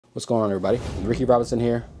What's going on, everybody? Ricky Robinson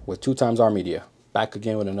here with 2xR Media, back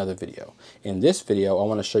again with another video. In this video, I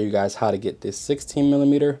want to show you guys how to get this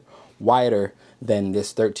 16mm wider than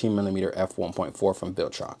this 13mm f1.4 from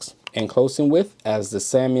Viltrox, and close in width as the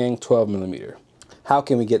Samyang 12mm. How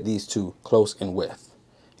can we get these two close in width?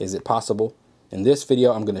 Is it possible? In this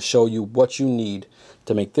video, I'm going to show you what you need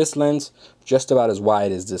to make this lens just about as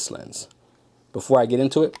wide as this lens. Before I get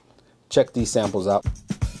into it, check these samples out.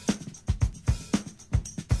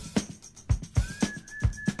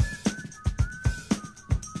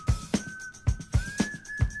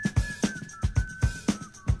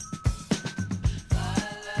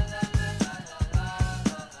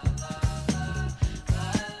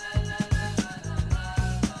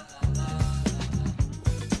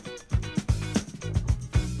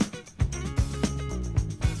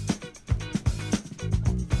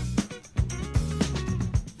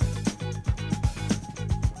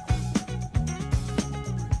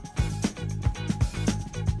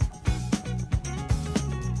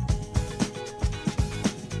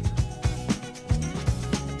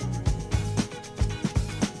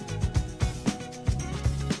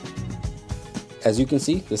 As you can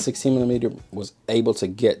see, the 16mm was able to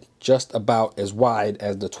get just about as wide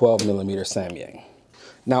as the 12mm Samyang.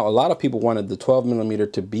 Now, a lot of people wanted the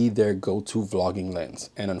 12mm to be their go-to vlogging lens.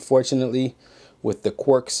 And unfortunately, with the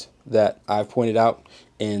quirks that I've pointed out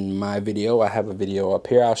in my video, I have a video up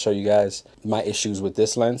here. I'll show you guys my issues with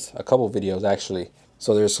this lens, a couple videos actually.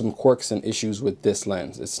 So there's some quirks and issues with this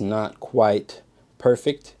lens. It's not quite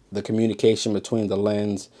perfect. The communication between the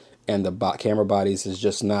lens and the camera bodies is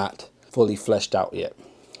just not fully fleshed out yet,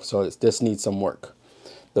 so this needs some work.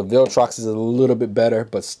 The Viltrox is a little bit better,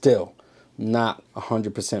 but still not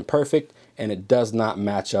 100% perfect, and it does not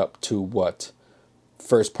match up to what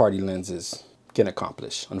first-party lenses can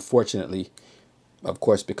accomplish, unfortunately, of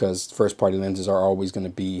course, because first-party lenses are always going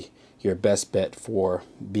to be your best bet for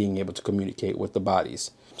being able to communicate with the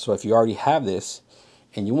bodies. So if you already have this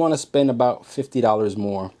and you want to spend about $50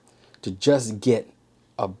 more to just get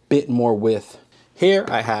a bit more width, here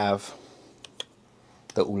I have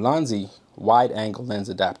the Ulanzi wide angle lens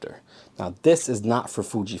adapter. Now this is not for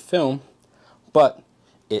Fujifilm, but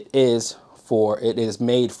it is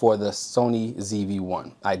made for the Sony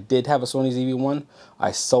ZV-1. I did have a Sony ZV-1.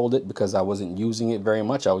 I sold it because I wasn't using it very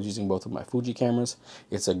much. I was using both of my Fuji cameras.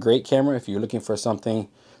 It's a great camera if you're looking for something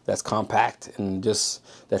that's compact and just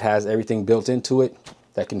that has everything built into it,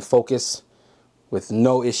 that can focus with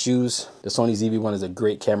no issues. The Sony ZV-1 is a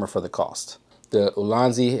great camera for the cost. The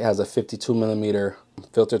Ulanzi has a 52mm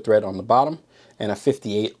filter thread on the bottom and a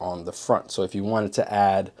 58 on the front. So if you wanted to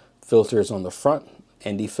add filters on the front,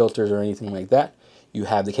 ND filters or anything like that, you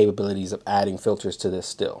have the capabilities of adding filters to this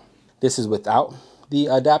still. This is without the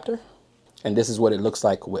adapter, and this is what it looks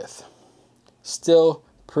like with. Still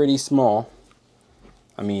pretty small.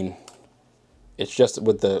 I mean, it's just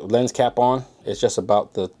with the lens cap on, it's just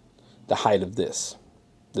about the height of this.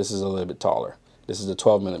 This is a little bit taller. This is a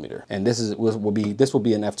 12mm, and this will be an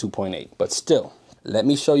f2.8, but still, let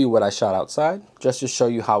me show you what I shot outside just to show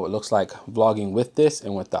you how it looks like vlogging with this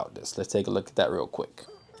and without this. Let's take a look at that real quick.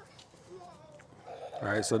 All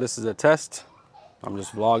right, so this is a test. I'm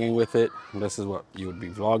just vlogging with it. This is what you would be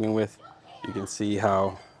vlogging with. You can see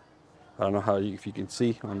how, I don't know if you can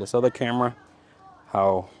see on this other camera,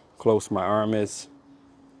 how close my arm is,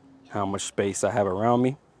 how much space I have around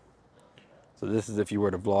me. So this is if you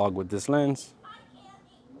were to vlog with this lens.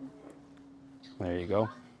 There you go.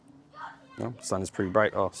 No, the sun is pretty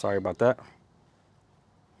bright. Oh, sorry about that.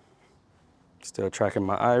 Still tracking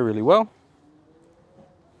my eye really well.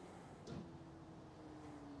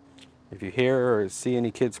 If you hear or see any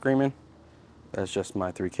kids screaming, that's just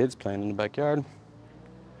my 3 kids playing in the backyard.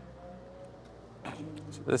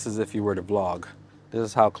 So this is if you were to vlog. This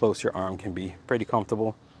is how close your arm can be. Pretty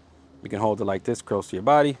comfortable. You can hold it like this close to your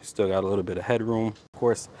body. Still got a little bit of headroom. Of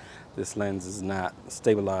course, this lens is not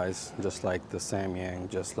stabilized just like the Samyang,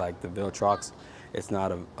 just like the Viltrox. It's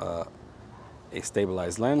not a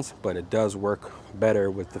stabilized lens, but it does work better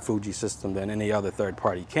with the Fuji system than any other third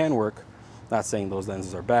party can work. Not saying those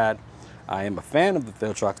lenses are bad. I am a fan of the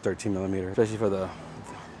Viltrox 13mm, especially for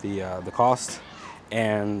the cost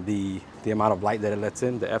and the amount of light that it lets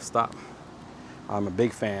in, the f-stop. I'm a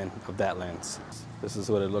big fan of that lens. This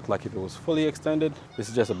is what it looked like if it was fully extended. This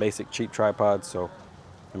is just a basic cheap tripod, so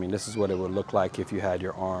I mean, this is what it would look like if you had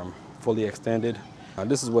your arm fully extended.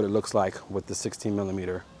 This is what it looks like with the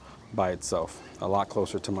 16mm by itself. A lot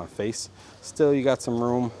closer to my face. Still, you got some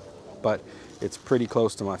room, but it's pretty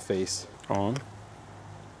close to my face. On.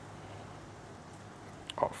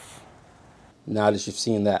 Off. Now that you've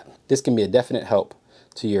seen that, this can be a definite help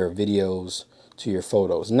to your videos, to your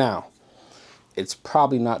photos. Now, it's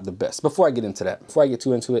probably not the best. Before I get into that, before I get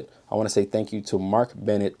too into it, I want to say thank you to Mark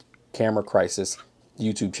Bennett Camera Crisis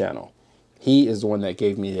YouTube channel. He is the one that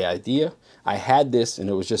gave me the idea. I had this and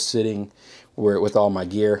it was just sitting with all my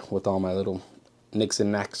gear, with all my little nicks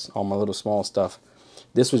and knacks, all my little small stuff.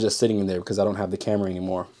 This was just sitting in there because I don't have the camera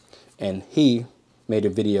anymore. And he made a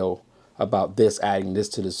video about this, adding this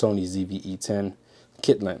to the Sony ZV-E10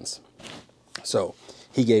 kit lens. So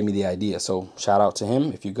he gave me the idea. So shout out to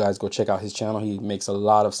him. If you guys go check out his channel, he makes a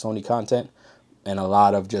lot of Sony content and a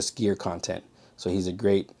lot of just gear content. So he's a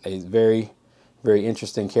very, very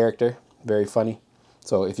interesting character, very funny.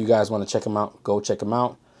 So if you guys want to check him out, go check him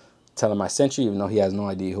out. Tell him I sent you, even though he has no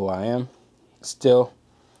idea who I am. Still,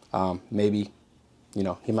 maybe, you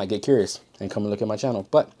know, he might get curious and come and look at my channel.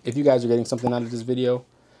 But if you guys are getting something out of this video,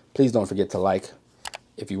 please don't forget to like.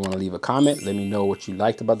 If you want to leave a comment, let me know what you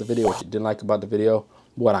liked about the video, what you didn't like about the video,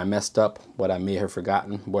 what I messed up, what I may have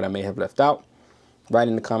forgotten, what I may have left out. Write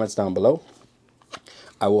in the comments down below.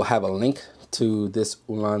 I will have a link to this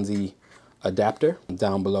Ulanzi adapter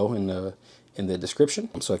down below in the description.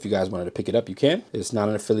 So if you guys wanted to pick it up, you can. It's not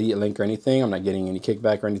an affiliate link or anything. I'm not getting any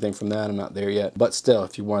kickback or anything from that. I'm not there yet. But still,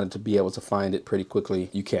 if you wanted to be able to find it pretty quickly,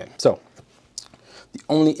 you can. So the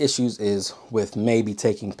only issues is with maybe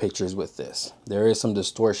taking pictures with this. There is some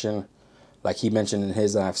distortion, like he mentioned in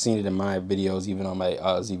his, and I've seen it in my videos, even on my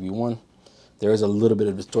ZV-1. There is a little bit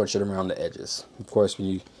of distortion around the edges. Of course, when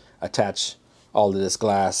you attach all of this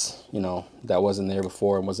glass, you know, that wasn't there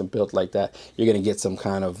before and wasn't built like that, you're gonna get some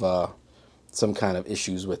kind of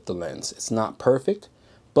issues with the lens. It's not perfect,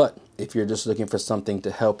 but if you're just looking for something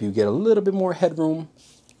to help you get a little bit more headroom,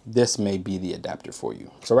 this may be the adapter for you.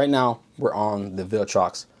 So right now we're on the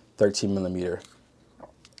Viltrox 13mm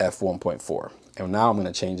f1.4, and now I'm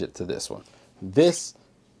going to change it to this one. This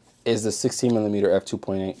is the 16mm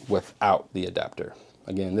f2.8 without the adapter.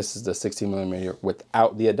 Again, this is the 16mm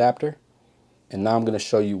without the adapter, and now I'm going to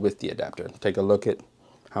show you with the adapter. Take a look at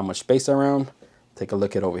how much space around. Take a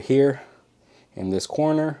look at over here in this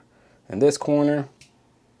corner and this corner.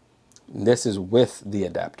 This is with the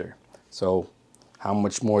adapter. So how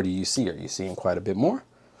much more do you see? Are you seeing quite a bit more?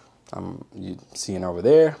 You seeing over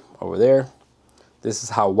there, over there. This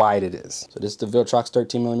is how wide it is. So this is the Viltrox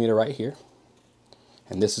 13mm right here.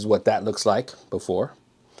 And this is what that looks like before.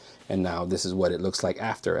 And now this is what it looks like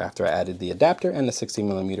after I added the adapter and the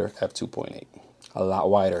 16mm f2.8. A lot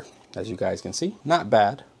wider, as you guys can see. Not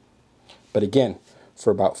bad. But again,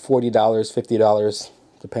 for about $40, $50,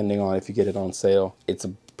 depending on if you get it on sale, it's a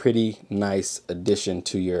pretty nice addition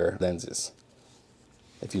to your lenses.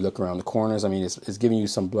 If you look around the corners, I mean, it's giving you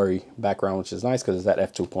some blurry background, which is nice because it's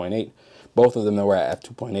at f2.8. Both of them were at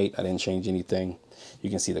f2.8. I didn't change anything. You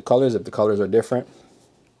can see the colors, if the colors are different.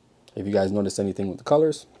 If you guys notice anything with the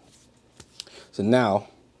colors. So now,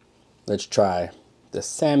 let's try the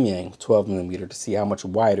Samyang 12mm to see how much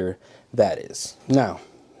wider that is. Now,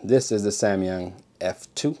 this is the Samyang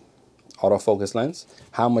f2 autofocus lens.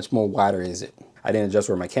 How much more wider is it? I didn't adjust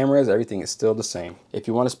where my camera is. Everything is still the same. If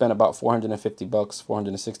you want to spend about $450,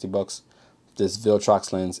 $460, this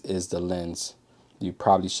Viltrox lens is the lens you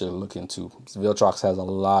probably should look into. Viltrox has a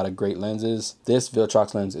lot of great lenses. This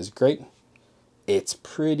Viltrox lens is great. It's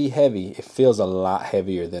pretty heavy. It feels a lot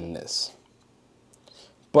heavier than this.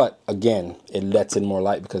 But again, it lets in more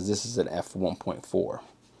light because this is an f1.4.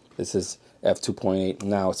 This is f2.8.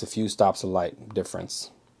 Now it's a few stops of light difference.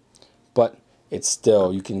 But it's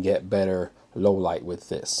still, you can get better low light with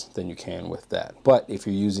this than you can with that. But if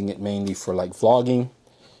you're using it mainly for like vlogging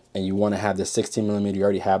and you want to have the 16mm, you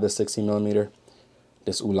already have the 16mm,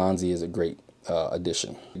 this Ulanzi is a great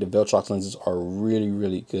addition. The Viltrox lenses are really,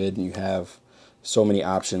 really good. You have so many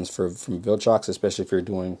options from Viltrox, especially if you're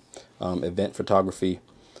doing event photography.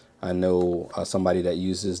 I know somebody that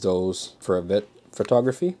uses those for event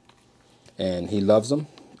photography and he loves them,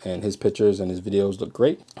 and his pictures and his videos look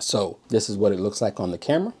great. So this is what it looks like on the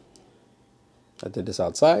camera. I did this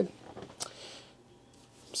outside.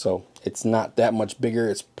 So it's not that much bigger.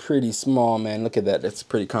 It's pretty small, man. Look at that. It's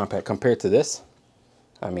pretty compact compared to this.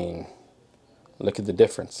 I mean, look at the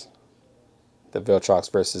difference. The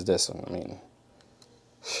Viltrox versus this one. I mean,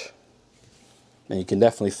 and you can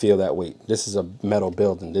definitely feel that weight. This is a metal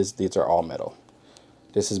build, and these are all metal.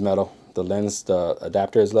 This is metal. The lens, the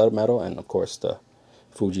adapter is metal, and of course the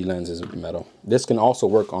Fuji lens is metal. This can also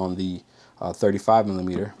work on the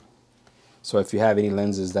 35mm. So if you have any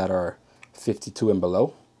lenses that are 52 and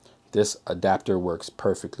below, this adapter works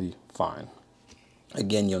perfectly fine.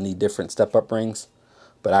 Again, you'll need different step-up rings,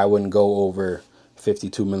 but I wouldn't go over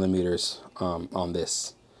 52mm on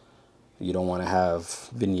this. You don't want to have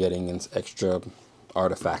vignetting and extra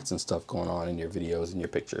artifacts and stuff going on in your videos and your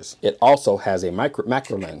pictures. It also has a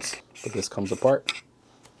macro lens, but this comes apart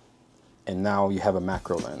and now you have a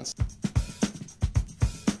macro lens.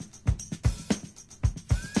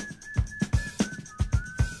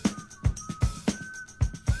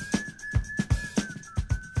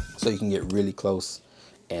 So you can get really close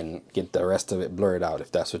and get the rest of it blurred out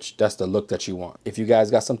if that's that's the look that you want. If you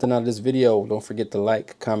guys got something out of this video, don't forget to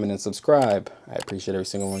like, comment, and subscribe. I appreciate every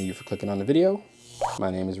single one of you for clicking on the video.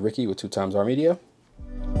 My name is Ricky with 2 Times R Media.